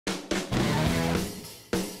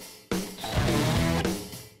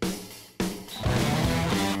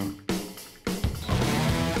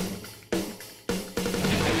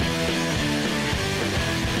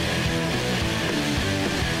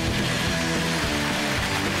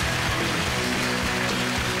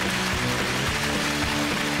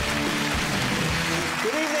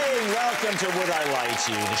Welcome to Would I Lie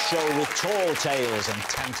to You, the show with tall tales and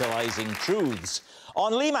tantalising truths.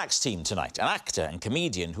 On Lee Mack's team tonight, an actor and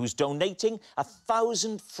comedian who's donating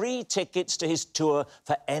 1,000 free tickets to his tour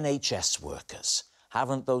for NHS workers.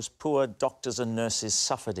 Haven't those poor doctors and nurses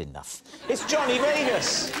suffered enough? It's Johnny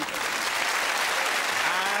Vegas.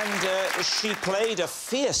 And she played a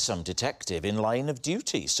fearsome detective in Line of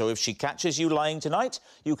Duty, so if she catches you lying tonight,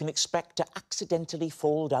 you can expect to accidentally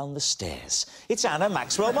fall down the stairs. It's Anna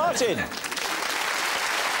Maxwell Martin.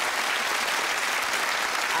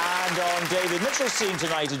 And on David Mitchell's team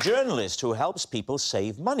tonight, a journalist who helps people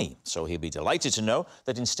save money. So he'll be delighted to know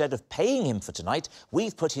that instead of paying him for tonight,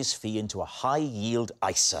 we've put his fee into a high-yield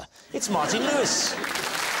ISA. It's Martin Lewis.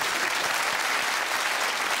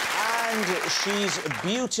 And she's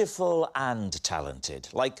beautiful and talented,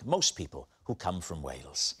 like most people who come from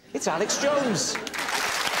Wales. It's Alex Jones.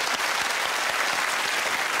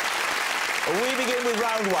 We begin with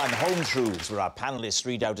round one, Home Truths, where our panellists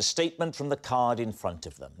read out a statement from the card in front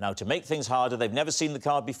of them. Now, to make things harder, they've never seen the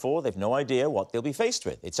card before, they've no idea what they'll be faced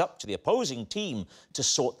with. It's up to the opposing team to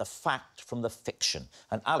sort the fact from the fiction.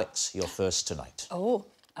 And Alex, you're first tonight. Oh,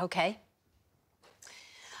 OK.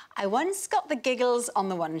 I once got the giggles on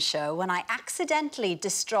the One Show when I accidentally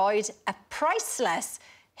destroyed a priceless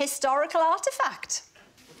historical artefact.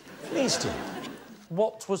 Please do.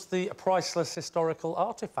 What was the priceless historical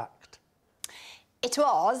artefact? It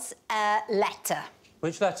was a letter.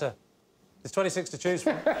 Which letter? There's 26 to choose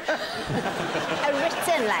from. A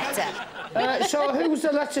written letter. So who was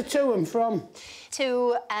the letter to and from?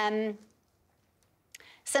 To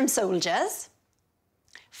some soldiers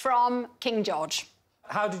from King George.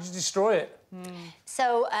 How did you destroy it?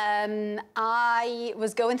 So I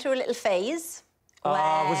was going through a little phase where...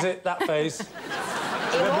 Was it that phase? It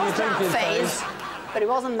was that phase, but it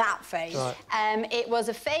wasn't that phase. Right. It was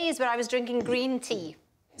a phase where I was drinking green tea.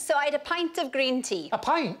 So I had a pint of green tea. A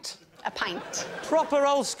pint? A pint. Proper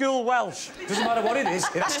old-school Welsh. Doesn't matter what it is,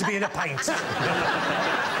 it has to be in a pint.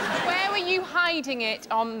 Where were you hiding it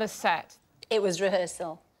on the set? It was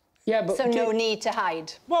rehearsal. Yeah, but... So no need to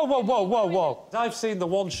hide. Whoa, whoa, whoa, whoa, whoa. I've seen the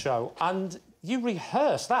One Show, and you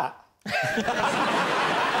rehearse that. I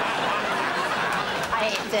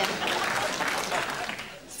hate it.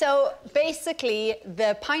 So, basically,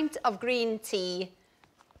 the pint of green tea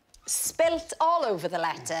spilt all over the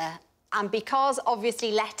letter, and because,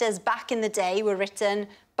 obviously, letters back in the day were written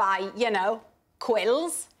by, you know,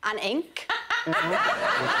 quills and ink,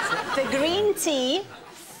 the green tea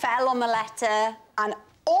fell on the letter and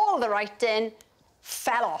all the writing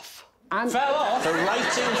fell off. And Fell off? The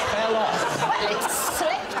writing fell off. Well, it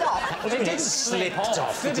slipped off. Well, it didn't slip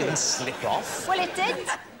off. It didn't slip off. Well, it did.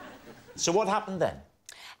 So what happened then?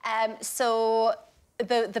 So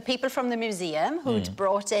the people from the museum who'd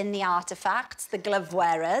brought in the artefacts, the glove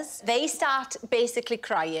wearers, they start basically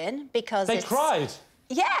crying because They cried?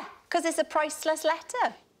 Yeah, because it's a priceless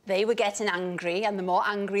letter. They were getting angry, and the more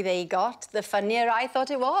angry they got, the funnier I thought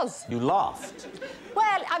it was. You laughed.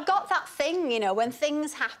 Well, I've got that thing, you know, when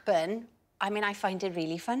things happen, I mean, I find it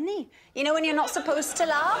really funny. You know, when you're not supposed to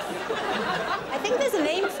laugh? I think there's a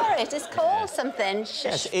name for it. It's called something.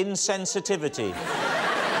 Yes, insensitivity.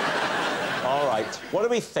 All right. What do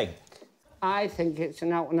we think? I think it's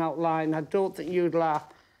an out-and-out lie, and I don't think you'd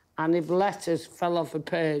laugh. And if letters fell off a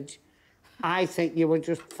page, I think you were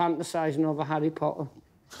just fantasising over Harry Potter.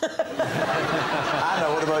 Anna,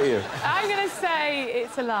 what about you? I'm going to say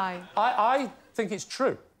it's a lie. I think it's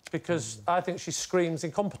true, because I think she screams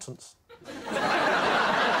incompetence.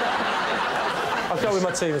 I'll go with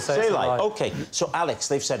my team and say it's a lie. OK, so, Alex,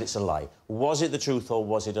 they've said it's a lie. Was it the truth or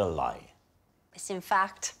was it a lie? It's, in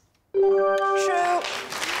fact, true.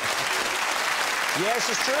 Yes,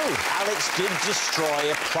 it's true. Alex did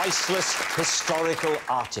destroy a priceless historical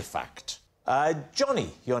artefact.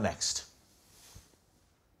 Johnny, you're next.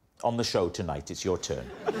 On the show tonight, it's your turn.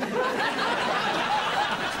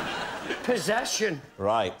 Possession.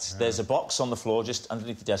 Right. There's a box on the floor just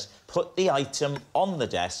underneath the desk. Put the item on the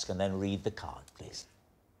desk and then read the card, please.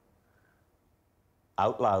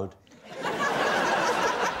 Out loud.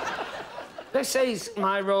 This is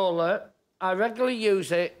my roller. I regularly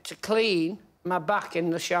use it to clean my back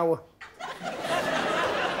in the shower.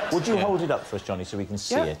 Would you hold it up for us, Johnny, so we can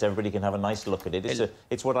see it? Everybody can have a nice look at it.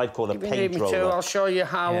 It's what I'd call a paint roller. I'll show you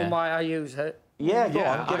how and why I use it. Yeah, go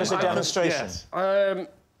on. Give us a demonstration. Yes.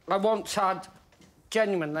 I once had,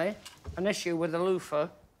 genuinely, an issue with a loofah,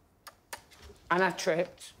 and I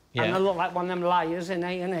tripped, and I looked like one of them liars in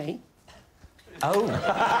A&E. Oh.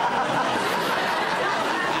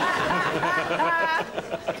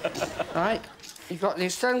 Right, you've got the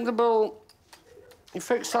extendable, you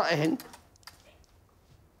fix that in,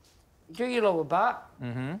 Do your lower back.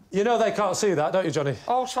 You know they can't see that, don't you, Johnny?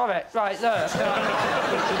 Oh, sorry. Right, there. So you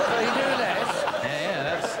do this. Yeah,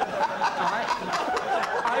 that's... Right.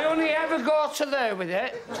 I only ever go to there with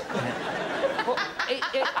it. But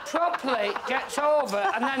it properly gets over,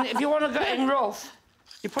 and then if you want to get in rough,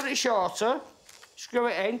 you put it shorter, screw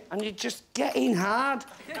it in, and you just get in hard.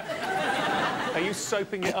 Are you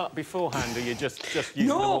soaping it up beforehand, or you just using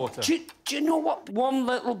the water? Do you know what? One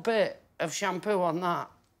little bit of shampoo on that.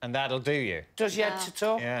 And that'll do you? Does your head to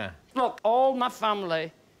toe? Yeah. Look, all my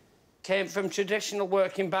family came from traditional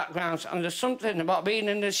working backgrounds, and there's something about being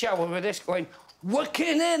in the shower with this going,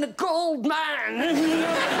 working in a gold mine.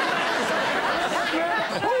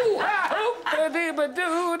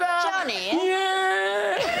 Johnny?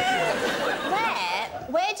 Yeah.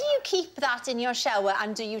 Where do you keep that in your shower,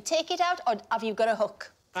 and do you take it out, or have you got a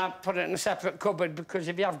hook? I put it in a separate cupboard because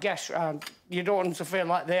if you have guests round, you don't want them to feel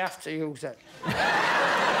like they have to use it.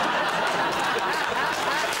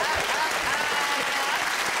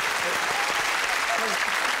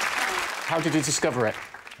 How did you discover it?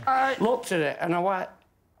 I looked at it and I went,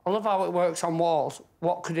 I love how it works on walls.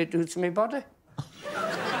 What could it do to my body?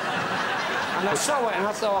 And I saw it and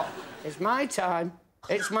I thought, it's my time.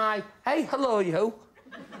 It's my, hey, hello, you.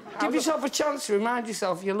 Give yourself a chance to remind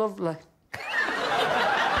yourself you're lovely.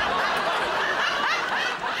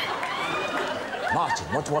 Martin,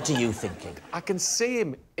 what are you thinking? I can see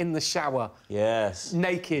him in the shower. Yes.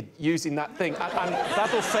 Naked, using that thing. And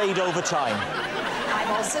That'll fade over time. I've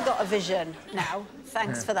also got a vision now.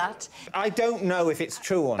 Thanks for that. I don't know if it's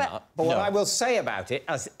true or not, but what No. I will say about it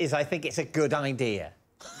is I think it's a good idea.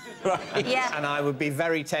 Right. Yeah. And I would be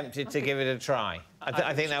very tempted to give it a try.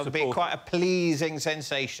 I think that would be quite a pleasing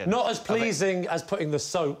sensation. Not as pleasing as putting the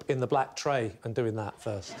soap in the black tray and doing that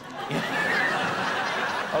first.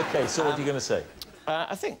 OK, so what are you going to say?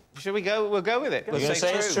 I think, should we go? We'll go with it. You're going to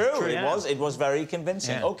say it's true. Yeah. It was very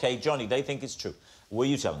convincing. Yeah. OK, Johnny, they think it's true. Were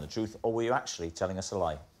you telling the truth, or were you actually telling us a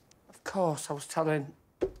lie? Of course, I was telling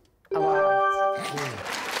a lie.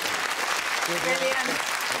 Brilliant.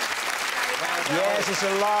 Yes, it's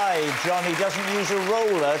a lie. Johnny doesn't use a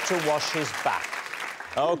roller to wash his back.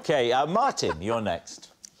 OK, Martin, you're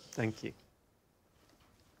next. thank you.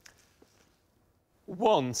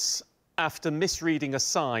 Once, after misreading a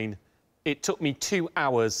sign, it took me 2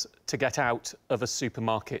 hours to get out of a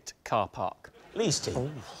supermarket car park. Lee's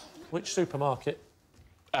team. Which supermarket?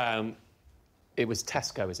 It was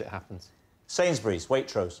Tesco, as it happens. Sainsbury's,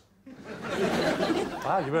 Waitrose.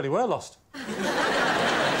 Wow, you really were lost.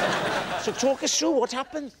 So talk us through what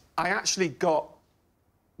happened. I actually got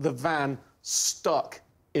the van stuck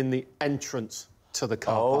in the entrance to the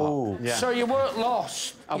car park. Yeah. So you weren't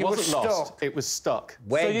lost. I you wasn't were lost. stuck. It was stuck.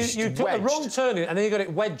 Wedged. So you took the wrong turning and then you got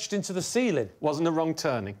it wedged into the ceiling. Wasn't a wrong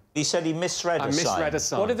turning. He said he misread I a sign. misread a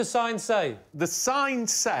sign. What did the sign say? The sign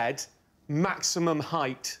said maximum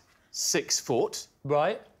height 6 foot.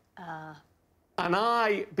 Right.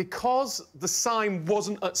 And because the sign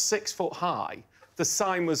wasn't at 6 foot high, the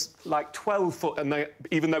sign was like 12 foot, and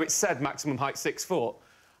even though it said maximum height 6 foot,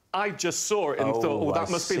 I just saw it and thought, oh, that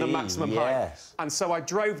must be the maximum height. And so I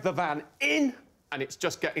drove the van in, and it's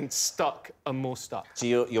just getting stuck and more stuck. So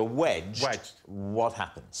you're wedged. Wedged. What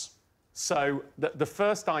happens? So the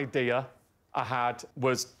first idea I had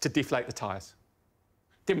was to deflate the tyres.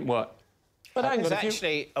 Didn't work. But hang There's on, if you...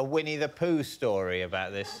 actually a Winnie the Pooh story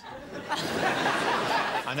about this.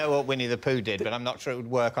 I know what Winnie the Pooh did, but I'm not sure it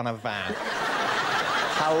would work on a van.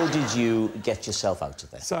 How did you get yourself out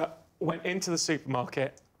of there? So went into the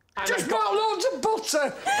supermarket. And Just got loads of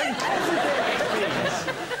butter and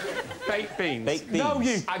baked beans. Baked beans. No,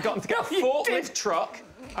 you. I got them to get a forklift truck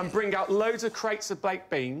and bring out loads of crates of baked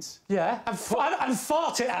beans. Yeah, and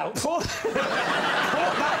fart it out. Put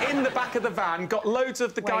that in the back of the van, got loads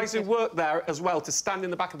of the guys who work there as well to stand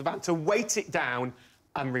in the back of the van to weight it down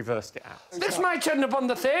and reversed it out. This might end up on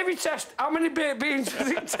the theory test. How many baked beans does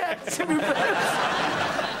it take to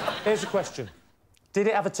reverse? Here's a question. Did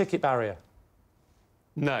it have a ticket barrier?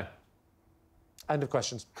 No. End of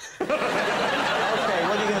questions. OK, what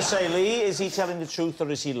are you going to say, Lee? Is he telling the truth or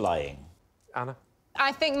is he lying? Anna?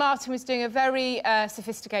 I think Martin was doing a very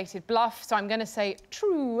sophisticated bluff, so I'm going to say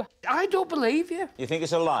true. I don't believe you. You think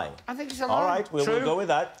it's a lie? I think it's a lie. All right, we'll go with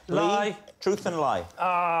that. Lie. Lee, truth and lie.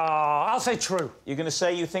 I'll say true. You're going to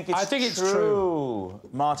say you think it's true? I think it's true.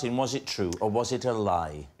 Martin, was it true or was it a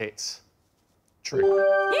lie? It's true.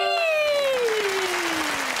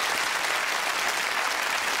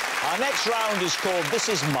 Our next round is called This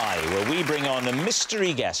Is My, where we bring on a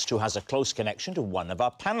mystery guest who has a close connection to one of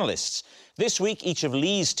our panellists. This week, each of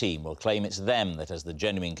Lee's team will claim it's them that has the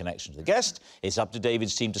genuine connection to the guest. It's up to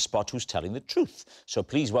David's team to spot who's telling the truth. So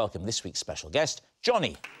please welcome this week's special guest,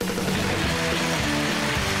 Johnny.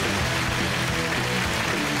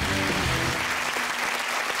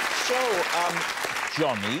 So,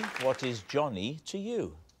 Johnny, what is Johnny to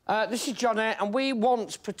you? This is Johnny, and we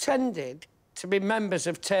once pretended to be members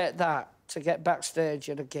of Take That to get backstage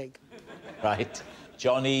at a gig. Right.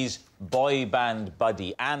 Johnny's boy band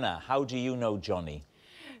buddy. Anna, how do you know Johnny?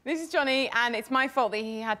 This is Johnny, and it's my fault that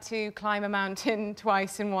he had to climb a mountain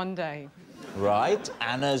twice in one day. Right.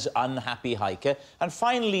 Anna's unhappy hiker. And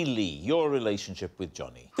finally, Lee, your relationship with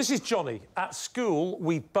Johnny. This is Johnny. At school,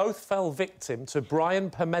 we both fell victim to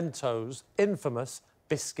Brian Pimento's infamous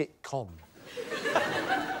biscuit con.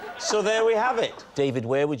 So there we have it. David,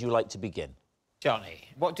 where would you like to begin? Johnny,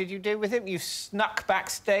 what did you do with him? You snuck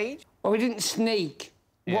backstage? Well, we didn't sneak.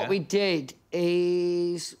 Yeah. What we did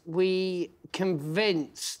is we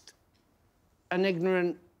convinced an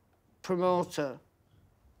ignorant promoter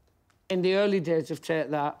in the early days of Take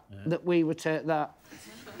That that we would Take That.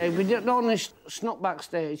 We didn't only snuck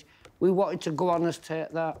backstage, we wanted to go on as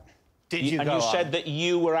Take That. Did you and go you on? said that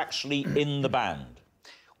you were actually in the band.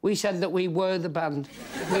 We said that we were the band.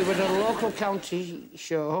 We were at a local county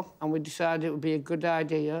show and we decided it would be a good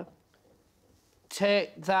idea.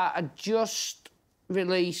 Take That had just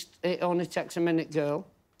released It Only Takes a Minute Girl.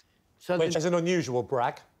 So Which is an unusual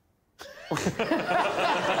brag.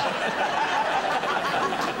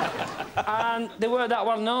 And they weren't that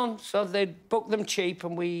well known, so they booked them cheap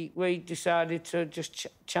and we decided to just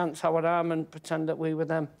chance our arm and pretend that we were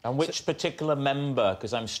them. And which particular member,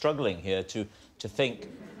 because I'm struggling here to think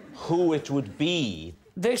who it would be.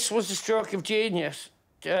 This was a stroke of genius.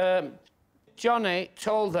 Johnny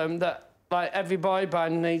told them that, like, every boy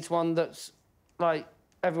band needs one that's, like,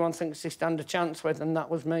 everyone thinks they stand a chance with, and that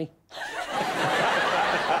was me.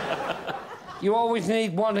 You always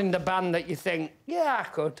need one in the band that you think, yeah, I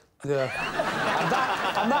could. Yeah.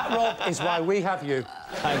 and that, Rob, is why we have you.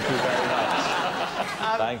 Thank you very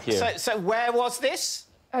much. Thank you. So where was this?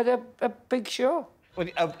 At a big show. Well,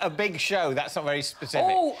 a big show, that's not very specific.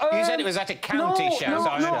 Oh, you said it was at a county show. No, so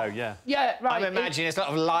I'm- no. yeah. Yeah, right. I'm imagining there's a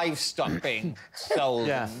lot of livestock being sold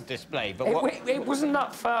and displayed. But what... It wasn't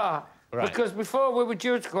that far. Right. Because before we were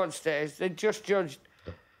due to go on stage, they just judged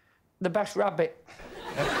the best rabbit.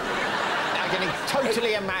 I can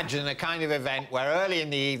totally imagine a kind of event where early in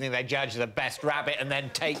the evening they judge the best rabbit and then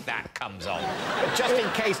Take That comes on. But just in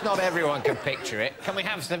case not everyone can picture it, can we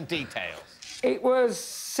have some details? It was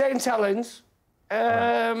St Helens,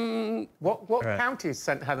 What county is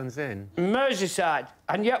St Helens in? Merseyside,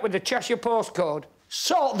 and yet with the Cheshire postcode.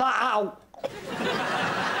 Sort that out.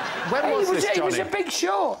 When was this, Johnny? It was a big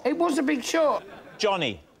show. It was a big show.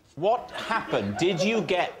 Johnny, what happened? Did you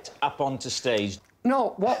get up onto stage?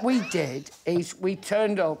 No, what we did is we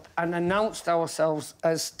turned up and announced ourselves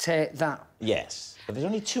as Take That. Yes. But there's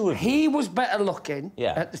only two of you. He was better looking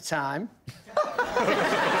at the time.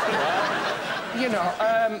 You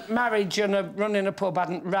know, marriage and running a pub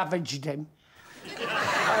hadn't ravaged him.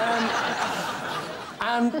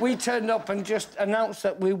 And we turned up and just announced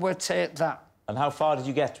that we were Take That. And how far did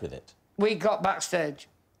you get with it? We got backstage.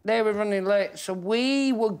 They were running late, so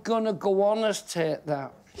we were gonna go on as Take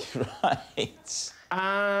That. Right.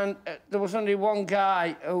 And there was only one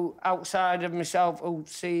guy who, outside of myself, who'd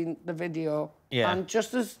seen the video. Yeah. And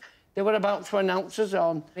just as they were about to announce us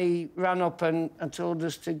on, he ran up and told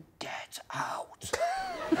us to get out.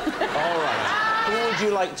 All right. Who would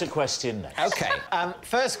you like to question next? OK.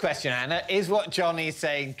 First question, Anna, is what Johnny's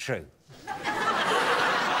saying true?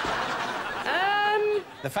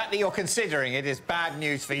 The fact that you're considering it is bad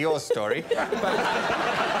news for your story.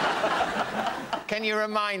 Can you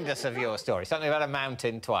remind us of your story? Something about a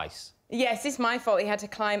mountain twice. Yes, it's my fault he had to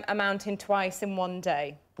climb a mountain twice in one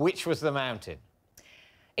day. Which was the mountain?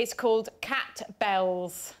 It's called Cat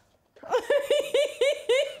Bells.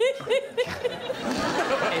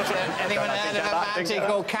 Anyone heard of a mountain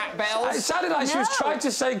called Cat Bells? It sounded like she was trying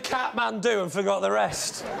to say Kathmandu and forgot the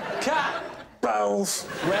rest. Cat Bells.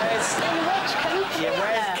 Where's... In which country? Yeah,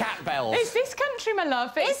 where's Cat Bells? It's this country, my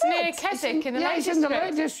love. It's Is near it? Keswick in the Yeah, Lake it's in the District.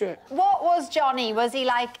 Lake District. What was Johnny? Was he,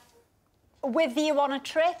 like, with you on a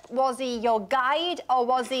trip? Was he your guide, or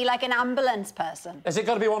was he, like, an ambulance person? Is it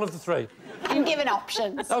going to be one of the three? I'm giving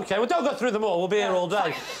options. OK, well, don't go through them all. We'll be here all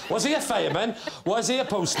day. Was he a fireman? Was he a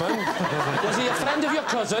postman? Was he a friend of your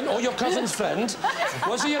cousin or your cousin's friend?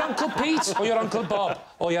 Was he your Uncle Pete or your Uncle Bob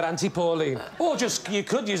or your Auntie Pauline? Or just, you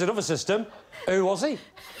could use another system. Who was he?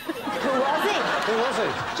 Who was he? Who was he?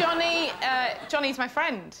 Johnny's my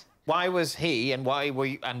friend. Why was he and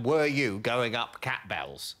were you going up cat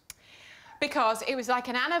bells? Because it was like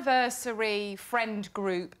an anniversary, friend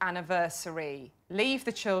group anniversary. Leave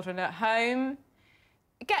the children at home,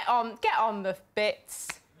 get on the bits,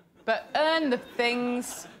 but earn the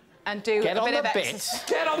things and do a bit of exercise.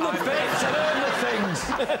 Get on the bits and earn the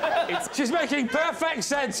things. She's making perfect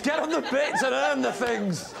sense. Get on the bits and earn the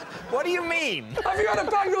things. What do you mean? Have you had a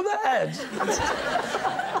bang on the head?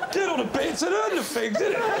 Get on the bits and earn the things,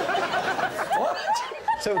 isn't it? What?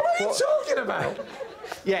 So what are you talking about?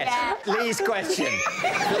 Yes, yeah. Lee's question.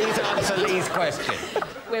 Please answer Lee's question.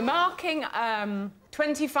 We're marking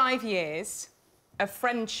 25 years of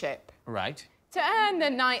friendship. Right. To earn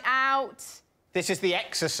the night out. This is the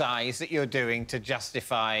exercise that you're doing to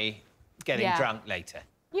justify getting drunk later.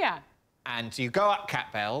 Yeah. And you go up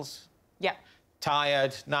cat bells. Yeah.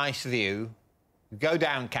 Tired, nice view. You go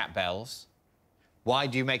down cat bells. Why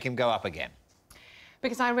do you make him go up again?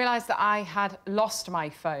 Because I realised that I had lost my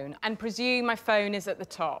phone and presume my phone is at the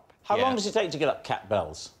top. How long does it take to get up cat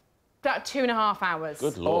bells? About 2.5 hours.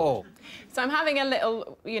 Good Lord. Oh. So I'm having a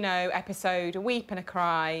little, episode, a weep and a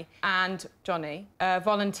cry, and Johnny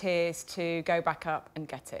volunteers to go back up and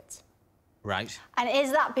get it. Right. And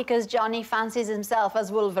is that because Johnny fancies himself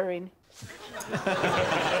as Wolverine?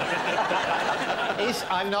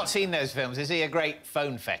 I've not seen those films. Is he a great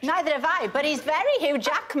phone fetcher? Neither have I, but he's very Hugh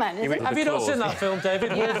Jackman, isn't he? Have you not seen that film,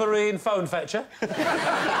 David? Wolverine phone fetcher?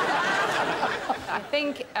 I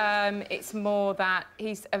think it's more that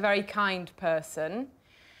he's a very kind person,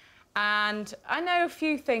 and I know a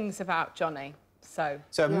few things about Johnny, so...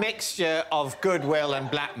 So a mixture of goodwill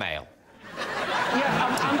and blackmail.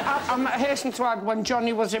 Yeah, I'm hasten to add, when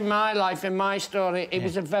Johnny was in my life, in my story, he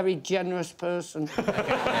was a very generous person. He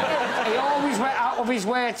always went out of his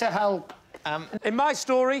way to help. In my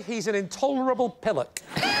story, he's an intolerable pillock.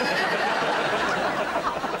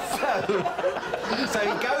 So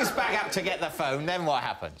he goes back up to get the phone, then what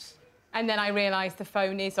happens? And then I realised the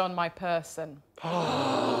phone is on my person.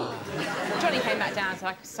 Johnny came back down, so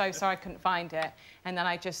I'm so sorry I couldn't find it. And then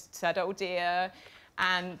I just said, oh, dear,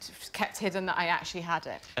 and kept hidden that I actually had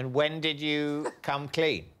it. And when did you come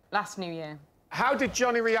clean? Last New Year. How did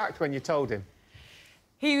Johnny react when you told him?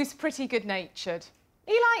 He was pretty good-natured.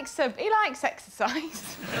 He likes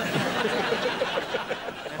exercise.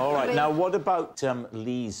 All right, now, what about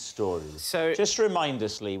Lee's story? So... Just remind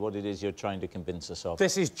us, Lee, what it is you're trying to convince us of.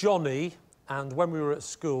 This is Johnny, and when we were at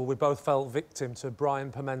school, we both fell victim to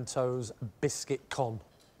Brian Pimento's biscuit con.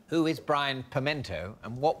 Who is Brian Pimento,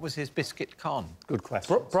 and what was his biscuit con? Good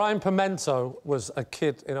question. Brian Pimento was a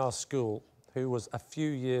kid in our school who was a few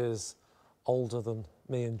years older than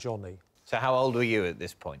me and Johnny. So how old were you at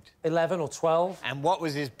this point? 11 or 12. And what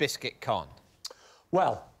was his biscuit con?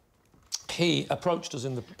 Well, he approached us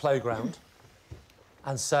in the playground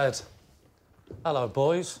and said, hello,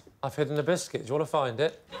 boys, I've hidden a biscuit. Do you want to find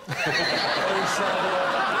it?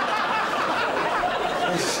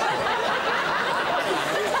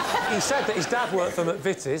 He said that his dad worked for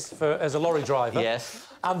McVitie's as a lorry driver. Yes.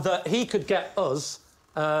 And that he could get us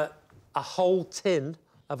a whole tin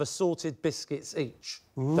of assorted biscuits each.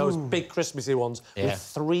 Ooh. Those big Christmassy ones with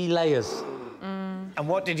 3 layers. And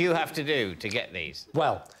what did you have to do to get these?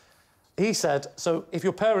 Well, he said, so if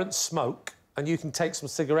your parents smoke and you can take some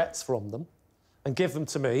cigarettes from them and give them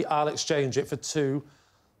to me, I'll exchange it for 2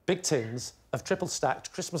 big tins of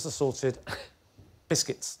triple-stacked, Christmas-assorted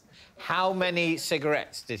biscuits. How many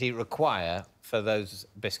cigarettes did he require for those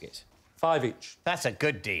biscuits? 5 each. That's a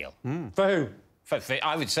good deal. Mm. For who? For,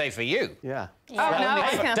 I would say for you. Yeah. Oh, no,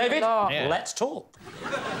 hey, David, let's talk.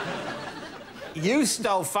 You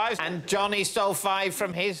stole 5 and Johnny stole 5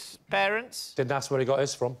 from his parents? Didn't ask where he got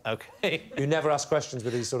his from. OK. You never ask questions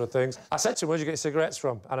with these sort of things. I said to him, where'd you get your cigarettes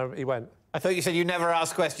from? And he went... I thought you said you never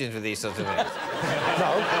ask questions with these sorts of things.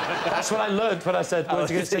 No, that's what I learned when I said, where'd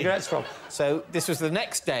you get your cigarettes from? So this was the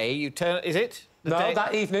next day, you turn... Is it? No,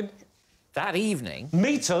 that evening. That evening?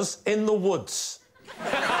 Meet us in the woods.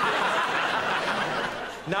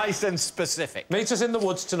 Nice and specific. Meet us in the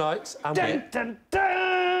woods tonight and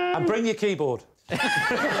and bring your keyboard. What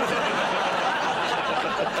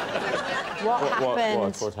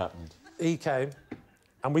happened? What happened? He came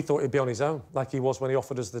and we thought he'd be on his own, like he was when he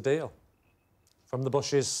offered us the deal. From the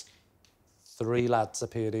bushes, 3 lads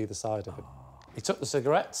appeared either side of him. He took the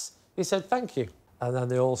cigarettes, he said thank you, and then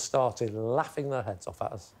they all started laughing their heads off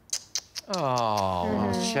at us.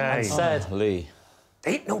 Oh, shame. And said, Lee.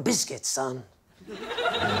 ain't no biscuits, son.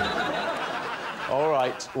 All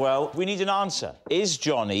right, well, we need an answer. Is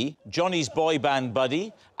Johnny Johnny's boy band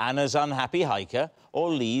buddy, Anna's unhappy hiker, or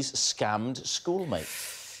Lee's scammed schoolmate?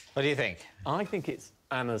 What do you think? I think it's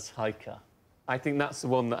Anna's hiker. I think that's the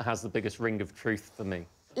one that has the biggest ring of truth for me.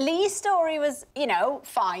 Lee's story was, you know,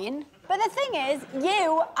 fine. But the thing is,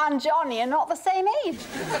 you and Johnny are not the same age.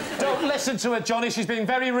 Don't listen to her, Johnny. She's being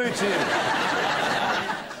very rude to you.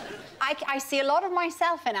 I see a lot of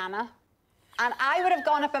myself in Anna, and I would have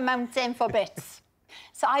gone up a mountain for bits.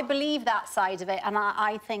 So I believe that side of it, and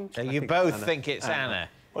I think... So you both think it's Anna.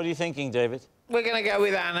 What are you thinking, David? We're going to go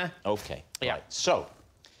with Anna. OK. Yeah. Right. So,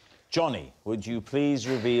 Johnny, would you please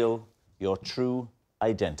reveal your true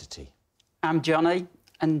identity? I'm Johnny,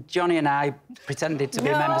 and Johnny and I pretended to be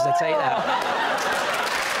members of Take That.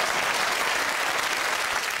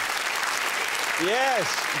 Yes,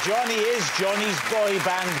 Johnny is Johnny's boy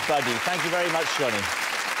band buddy. Thank you very much, Johnny.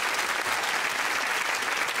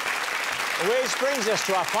 Which brings us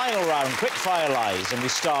to our final round, quick-fire lies, and we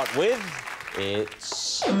start with...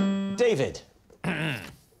 It's... David.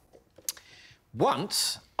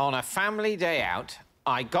 Once, on a family day out,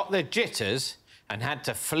 I got the jitters and had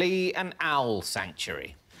to flee an owl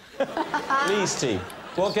sanctuary. Lee's team.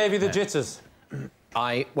 What gave you the jitters?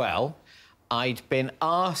 Well, I'd been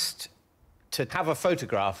asked to have a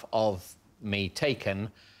photograph of me taken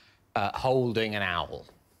holding an owl.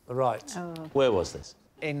 Right. Where was this?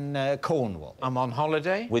 In Cornwall. I'm on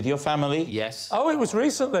holiday. With your family? Yes. Oh, it was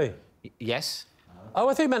recently. Yes. Oh,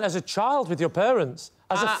 I think you meant as a child with your parents.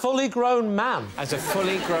 As a fully grown man. As a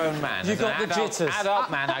fully grown man. You as got an the jitters.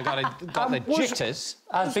 Adult man, I got the jitters.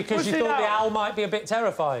 Because you thought the owl might be a bit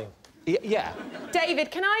terrifying. Yeah.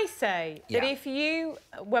 David, can I say that Yeah. if you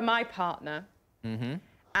were my partner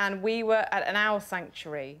and we were at an owl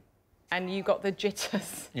sanctuary and you got the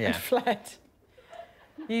jitters and fled,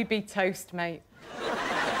 you'd be toast, mate.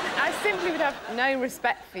 I simply would have no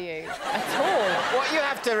respect for you at all. What you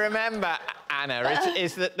have to remember, Anna,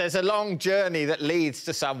 is that there's a long journey that leads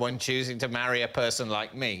to someone choosing to marry a person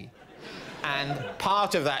like me. And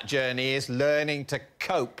part of that journey is learning to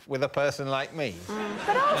cope with a person like me.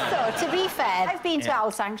 But also, to be fair, I've been to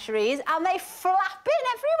owl sanctuaries and they flap in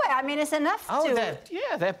everywhere. I mean, it's enough to...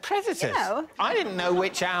 they're predators. You know. I didn't know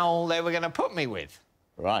which owl they were going to put me with.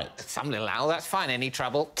 Right. Some little owl, that's fine, any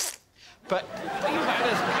trouble. But you had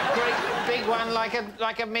a great big one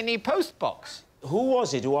like a mini post box. Who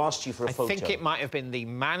was it who asked you for a photo? I think it might have been the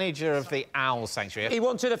manager of the owl sanctuary. He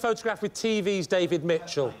wanted a photograph with TV's David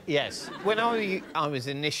Mitchell. Yes. When I was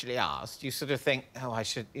initially asked, you sort of think, oh, I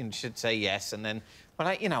should say yes, and then... But,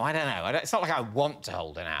 I don't know. It's not like I want to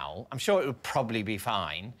hold an owl. I'm sure it would probably be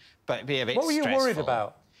fine, but it'd be a bit stressful. What were you worried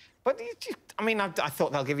about? But, I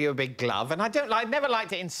thought they'll give you a big glove, and I never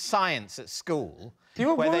liked it in science at school. You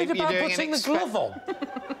were worried about putting the glove on?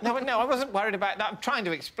 No, I wasn't worried about that. I'm trying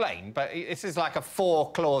to explain, but this is like a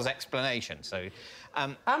 4-clause explanation, so...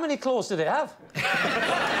 How many claws did it have?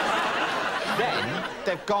 Then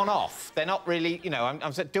they've gone off. They're not really,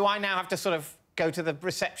 do I now have to sort of go to the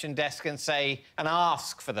reception desk and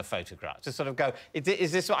ask for the photograph? To sort of go,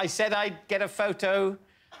 is this what I said I'd get a photo?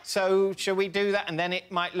 So, shall we do that? And then it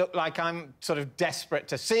might look like I'm sort of desperate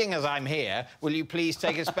to... Seeing as I'm here, will you please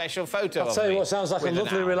take a special photo of me? I'll tell you what, sounds like a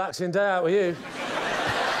lovely, relaxing day out with you.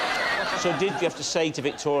 So did you have to say to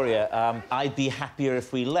Victoria, I'd be happier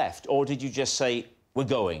if we left? Or did you just say, we're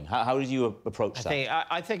going? How did you approach that?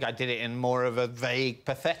 I think I did it in more of a vague,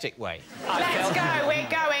 pathetic way. Let's go, we're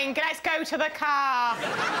going. Let's go to the car.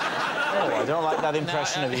 Oh, I don't like that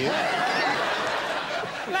impression of you.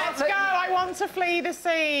 Let's go, I want to flee the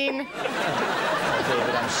scene.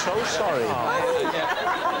 David, I'm so sorry.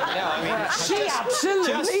 She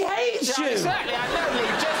absolutely hates you. Exactly, I know, Lee.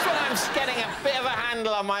 Just when I'm getting a bit of a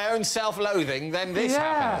handle on my own self-loathing, then this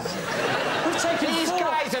happens. These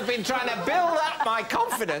guys have been trying to build up my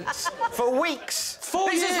confidence for weeks.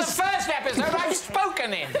 4 years. This is the first episode I've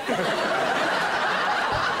spoken in.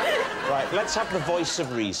 Right, let's have the voice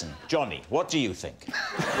of reason. Johnny, what do you think?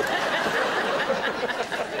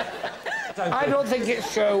 I don't think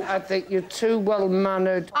it's true. I think you're too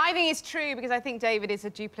well-mannered. I think it's true because I think David is a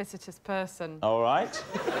duplicitous person. All right.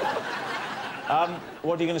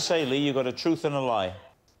 What are you going to say, Lee? You got a truth and a lie.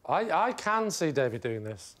 I can see David doing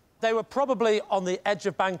this. They were probably on the edge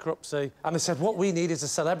of bankruptcy, and they said, what we need is a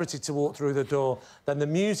celebrity to walk through the door. Then the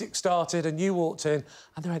music started, and you walked in,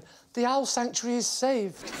 and they went, the owl sanctuary is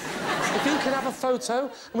saved. If you can have a photo,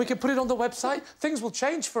 and we can put it on the website, things will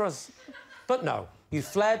change for us. But no, you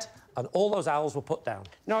fled, and all those owls were put down.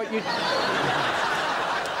 No, you...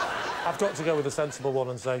 I've got to go with a sensible one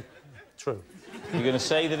and say, true. You're going to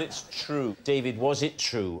say that it's true. David, was it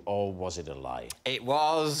true or was it a lie? It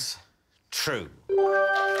was true.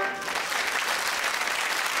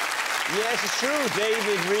 Yes, it's true.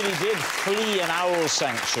 David really did flee an owl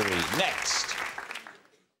sanctuary. Next.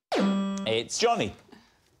 It's Johnny.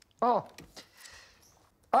 Oh.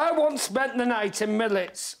 I once spent the night in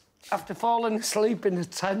Millets after falling asleep in a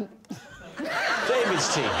tent.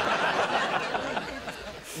 David's team.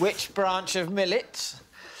 Which branch of Millets?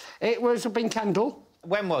 It was up in Kendal.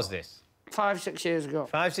 When was this? 5, 6 years ago.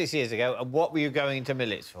 5, 6 years ago. And what were you going into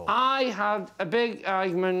Millets for? I had a big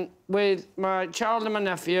argument with my child and my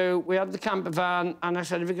nephew. We had the camper van, and I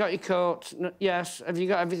said, have you got your coats? Yes. Have you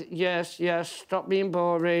got everything? Yes, yes. Stop being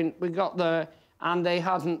boring. We got there, and they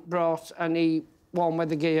hadn't brought any warm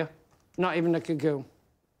weather gear, not even a cagoon.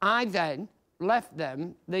 I then left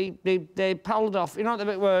them. They palled off. You know the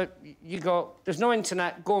bit where you go, there's no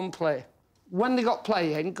internet, go and play. When they got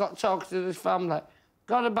playing, got talking to this family,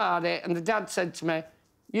 got about it, and the dad said to me,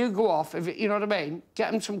 you go off, if you know what I mean,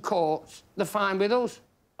 get them some coats, they're fine with us.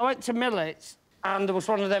 I went to Millets, and there was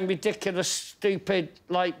one of them ridiculous, stupid,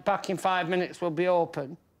 like, back in 5 minutes we'll be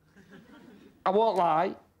open. I won't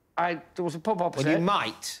lie, there was a pub opposite. Well, you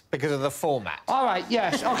might, because of the format. All right,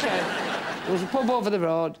 yes, OK. There was a pub over the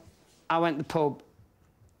road. I went to the pub.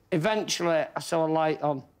 Eventually, I saw a light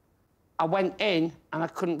on. I went in, and I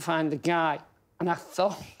couldn't find the guy. And I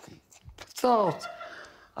thought,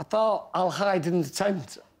 I'll hide in the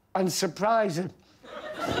tent and surprise him.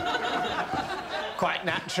 Quite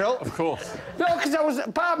natural. Of course. No, because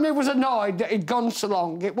part of me was annoyed that he'd gone so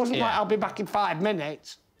long. It wasn't like I'll be back in 5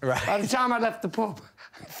 minutes. Right. By the time I left the pub,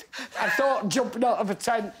 I thought jumping out of a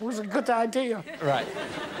tent was a good idea. Right.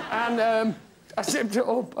 And I zipped it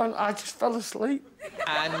up and I just fell asleep.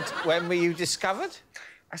 And when were you discovered?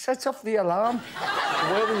 I set off the alarm.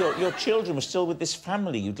 Where were your children were still with this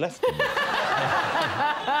family you'd left them?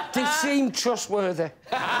 They seemed trustworthy.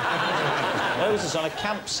 Where was this, on a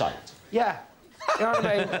campsite? Yeah. You know what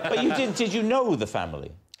I mean? But you did you know the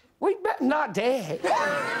family? We met on that day.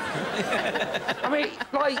 I mean,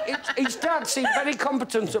 like, his dad seemed very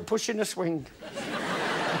competent at pushing a swing.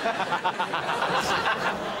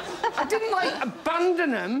 I didn't, like,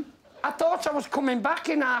 abandon him. I thought I was coming back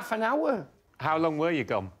in half an hour. How long were you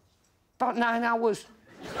gone? About 9 hours.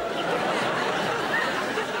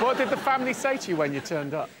 What did the family say to you when you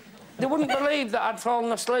turned up? They wouldn't believe that I'd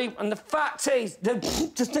fallen asleep, and the fact is, the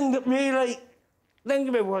thing that really thinking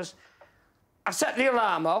of it was, I set the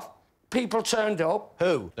alarm off, people turned up.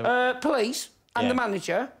 Who? Police and the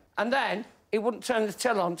manager, and then he wouldn't turn the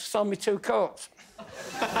till on to sell me 2 coats.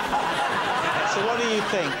 So what do you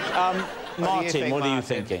think? Martin, what are you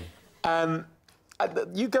thinking?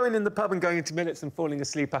 You going in the pub and going into Millets and falling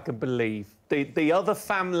asleep, I can believe. The other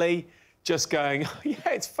family just going, oh, yeah,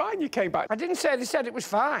 it's fine, you came back. I didn't say they said it was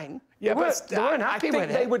fine. Yeah, they weren't happy with it. I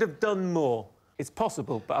think they would have done more. It's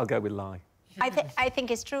possible, but I'll go with lie. I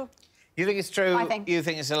think it's true. You think it's true? I think. You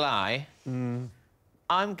think it's a lie?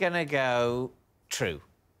 I'm gonna go true.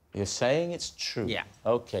 You're saying it's true? Yeah.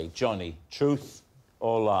 OK, Johnny, truth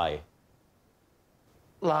or lie?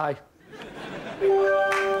 Lie.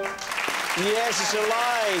 Yes, it's a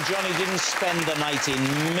lie. Johnny didn't spend the night in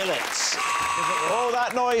Millets. Oh,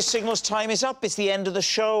 that noise signals time is up. It's the end of the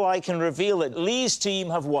show. I can reveal that Lee's team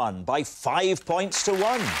have won by 5 points to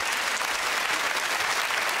 1.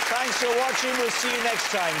 Thanks for watching. We'll see you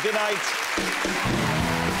next time. Good night.